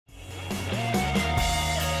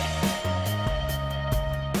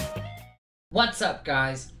What's up,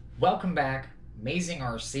 guys? Welcome back. Amazing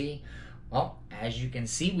RC. Well, as you can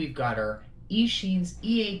see, we've got our Eachines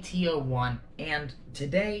EAT01, and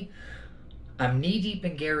today I'm knee-deep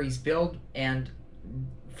in Gary's build, and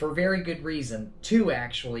for very good reason. Two,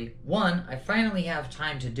 actually. One, I finally have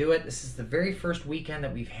time to do it. This is the very first weekend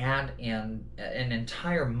that we've had in an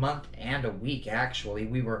entire month and a week, actually.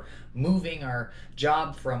 We were moving our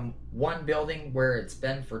job from one building where it's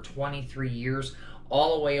been for 23 years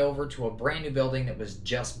all the way over to a brand new building that was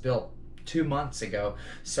just built 2 months ago.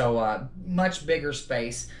 So much bigger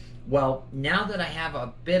space. Well, now that I have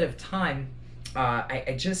a bit of time,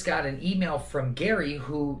 I just got an email from Gary,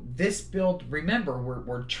 who this build, remember,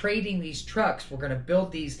 we're trading these trucks. We're going to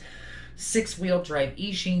build these 6-wheel drive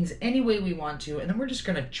Eachines any way we want to, and then we're just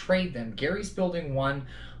going to trade them. Gary's building one,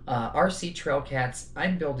 RC Trailcats,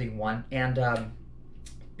 I'm building one, and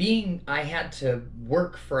being I had to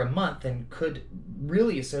work for a month and could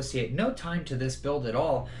really associate no time to this build at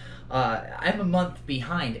all, I'm a month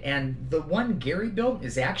behind, and the one Gary built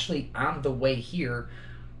is actually on the way here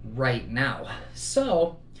right now.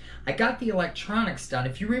 So I got the electronics done.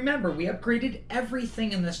 If you remember, we upgraded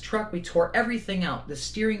everything in this truck. We tore everything out: the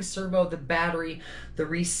steering servo, the battery, the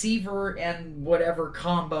receiver, and whatever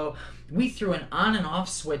combo. We threw an on and off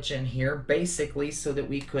switch in here basically so that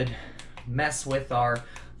we could mess with our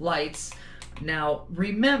lights. Now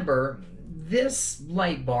remember, this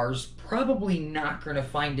light bar's probably not going to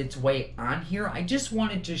find its way on here. I just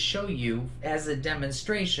wanted to show you as a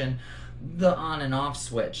demonstration the on and off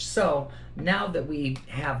switch. So now that we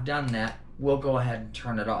have done that, we'll go ahead and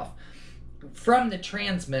turn it off. From the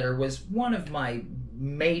transmitter was one of my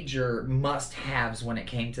major must-haves when it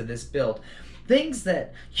came to this build. Things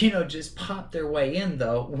that, you know, just popped their way in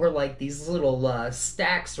though were like these little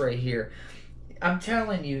stacks right here. I'm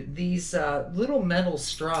telling you, these little metal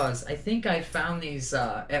straws, I think I found these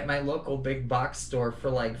at my local big box store for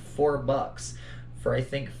like $4 for I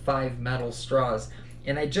think 5 metal straws.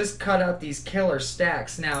 And I just cut out these killer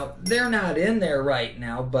stacks. Now, they're not in there right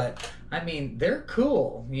now, but I mean, they're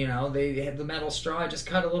cool. You know, they have the metal straw. I just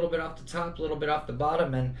cut a little bit off the top, a little bit off the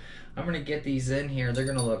bottom, and I'm gonna get these in here. They're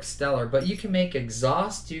gonna look stellar. But you can make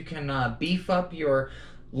exhaust, you can beef up your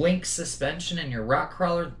link suspension and your rock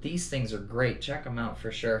crawler. These things are great. Check them out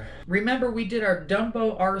for sure. Remember, we did our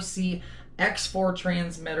DumboRC X4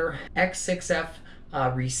 Transmitter, X6F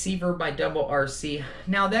receiver by DumboRC.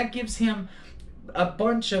 Now that gives him a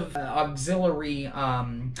bunch of auxiliary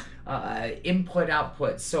input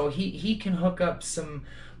output, so he can hook up some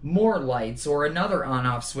more lights or another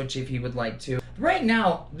on-off switch if he would like to. Right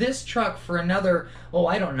now, this truck for another, oh,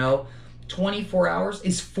 I don't know, 24 hours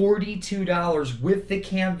is $42 with the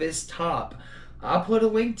canvas top. I'll put a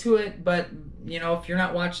link to it, but you know, if you're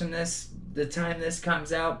not watching this the time this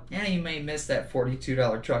comes out, you may miss that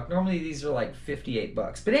 $42 truck. Normally these are like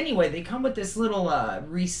 $58. But anyway, they come with this little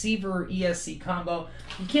receiver ESC combo.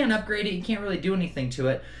 You can't upgrade it, you can't really do anything to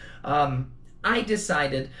it. I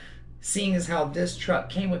decided, seeing as how this truck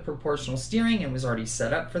came with proportional steering and was already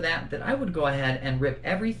set up for that, that I would go ahead and rip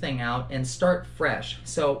everything out and start fresh.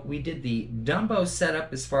 So we did the Dumbo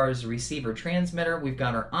setup as far as the receiver transmitter. We've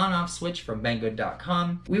got our on-off switch from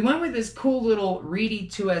banggood.com. We went with this cool little Reedy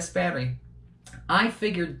 2S battery. I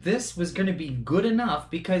figured this was going to be good enough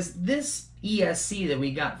because this ESC that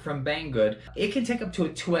we got from Banggood, it can take up to a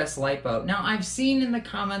 2S Lipo. Now, I've seen in the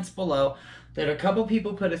comments below that a couple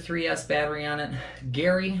people put a 3S battery on it.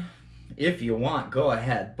 Gary, if you want, go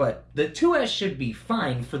ahead. But the 2S should be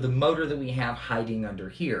fine for the motor that we have hiding under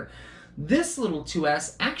here. This little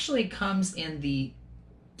 2S actually comes in the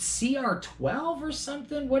CR12 or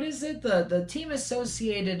something. What is it? The Team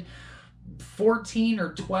Associated 14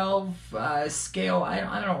 or 12 scale.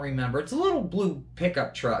 I don't remember. It's a little blue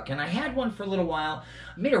pickup truck, and I had one for a little while.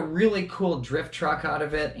 I made a really cool drift truck out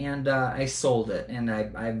of it, and I sold it, and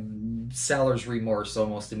I'm seller's remorse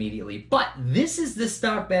almost immediately. But this is the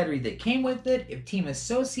stock battery that came with it. If Team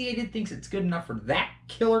Associated thinks it's good enough for that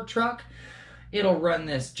killer truck, it'll run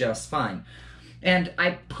this just fine. And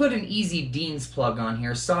I put an Easy Dean's plug on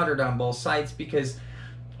here, soldered on both sides, because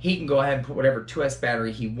he can go ahead and put whatever 2S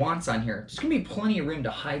battery he wants on here. There's gonna be plenty of room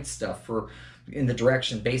to hide stuff for in the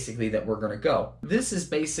direction basically that we're gonna go. This is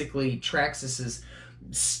basically Traxxas's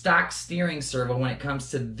stock steering servo when it comes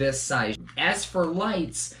to this size. As for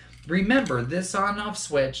lights, remember this on-off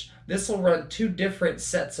switch, this will run 2 different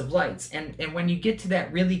sets of lights. And when you get to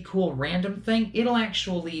that really cool random thing, it'll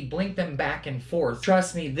actually blink them back and forth.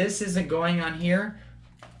 Trust me, this isn't going on here,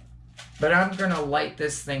 but I'm gonna light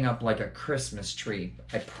this thing up like a Christmas tree.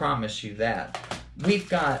 I promise you that. We've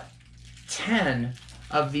got 10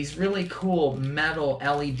 of these really cool metal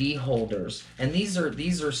LED holders, and these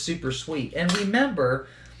are super sweet. And remember,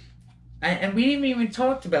 and we haven't even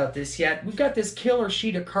talked about this yet, we've got this killer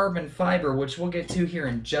sheet of carbon fiber, which we'll get to here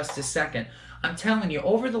in just a second. I'm telling you,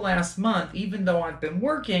 over the last month, even though I've been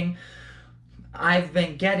working, I've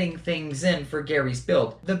been getting things in for Gary's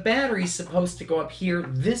build. The battery's supposed to go up here.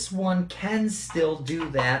 This one can still do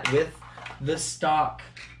that with the stock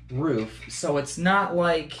roof, so it's not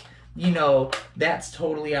like, you know, that's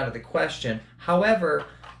totally out of the question. However,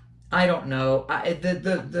 I don't know.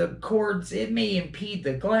 The cords, it may impede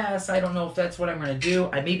the glass. I don't know if that's what I'm going to do.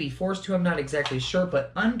 I may be forced to. I'm not exactly sure.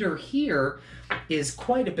 But under here is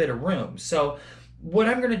quite a bit of room. So what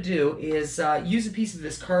I'm going to do is use a piece of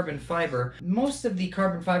this carbon fiber. Most of the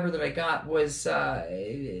carbon fiber that I got was,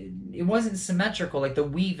 it wasn't symmetrical, like the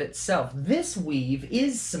weave itself. This weave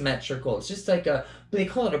is symmetrical. It's just like they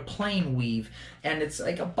call it a plane weave. And it's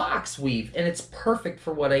like a box weave. And it's perfect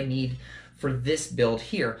for what I need for this build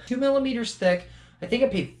here. 2 millimeters thick. I think I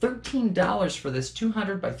paid $13 for this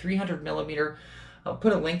 200 by 300 millimeter. I'll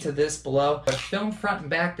put a link to this below. A film front and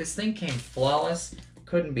back. This thing came flawless.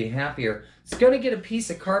 Couldn't be happier. It's gonna get a piece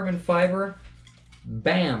of carbon fiber.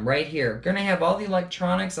 Bam, right here. Gonna have all the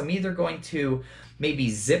electronics. I'm either going to maybe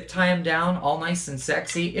zip tie them down, all nice and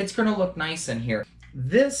sexy. It's gonna look nice in here.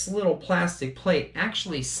 This little plastic plate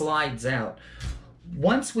actually slides out.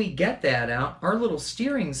 Once we get that out, our little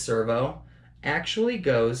steering servo actually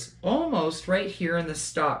goes almost right here in the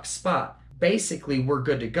stock spot. Basically, we're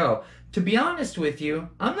good to go. To be honest with you,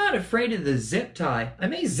 I'm not afraid of the zip tie. I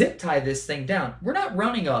may zip tie this thing down. We're not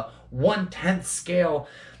running a 1/10 scale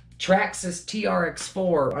Traxxas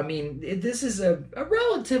TRX4. I mean, this is a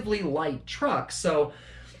relatively light truck, so,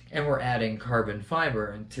 and we're adding carbon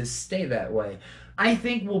fiber and to stay that way. I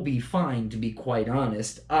think we'll be fine, to be quite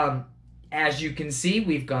honest. As you can see,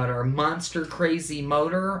 we've got our monster crazy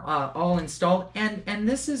motor all installed, and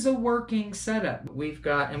this is a working setup. We've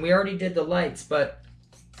got, and we already did the lights, but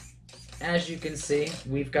as you can see,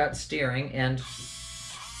 we've got steering and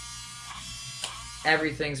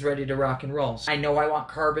everything's ready to rock and roll. I know I want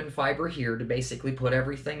carbon fiber here to basically put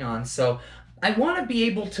everything on, so I want to be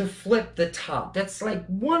able to flip the top. That's like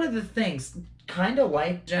one of the things, kind of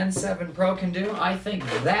like Gen 7 Pro can do. I think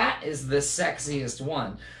that is the sexiest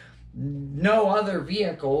one. No other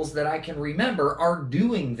vehicles that I can remember are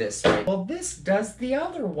doing this way. Well, this does the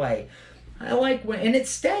other way. I like when, and it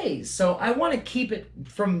stays, so I want to keep it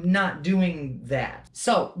from not doing that.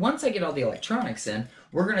 So once I get all the electronics in,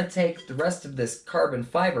 we're going to take the rest of this carbon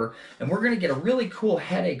fiber and we're going to get a really cool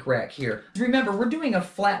headache rack here. Remember, we're doing a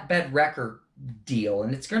flatbed wrecker deal,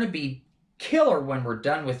 and it's going to be killer when we're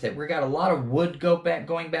done with it. We got a lot of wood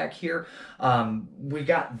going back here. We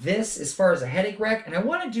got this as far as a headache rack, and I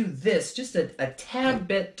want to do this just a tad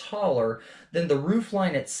bit taller than the roof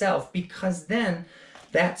line itself, because then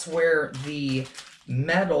that's where the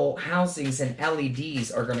metal housings and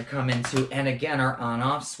LEDs are going to come into, and again, our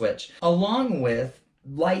on-off switch, along with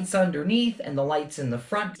lights underneath and the lights in the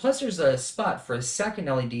front. Plus there's a spot for a second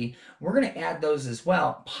LED. We're going to add those as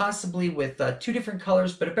well, possibly with 2 different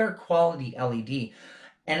colors, but a better quality LED.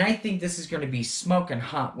 And I think this is going to be smoking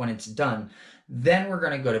hot when it's done. Then we're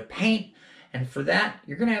going to go to paint, and for that,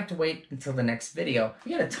 you're going to have to wait until the next video.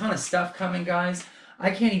 We got a ton of stuff coming, guys. I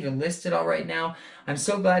can't even list it all right now. I'm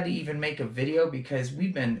so glad to even make a video because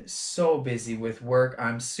we've been so busy with work.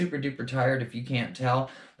 I'm super duper tired if you can't tell,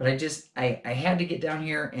 but I had to get down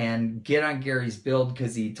here and get on Gary's build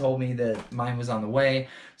because he told me that mine was on the way.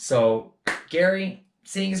 So Gary,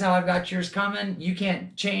 seeing as how I've got yours coming, you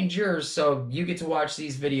can't change yours, so you get to watch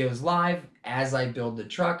these videos live as I build the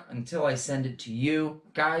truck until I send it to you.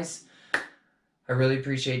 Guys, I really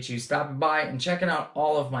appreciate you stopping by and checking out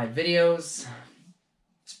all of my videos.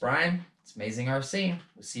 It's Brian, it's Amazing RC.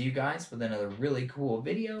 We'll see you guys with another really cool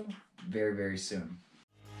video very, very soon.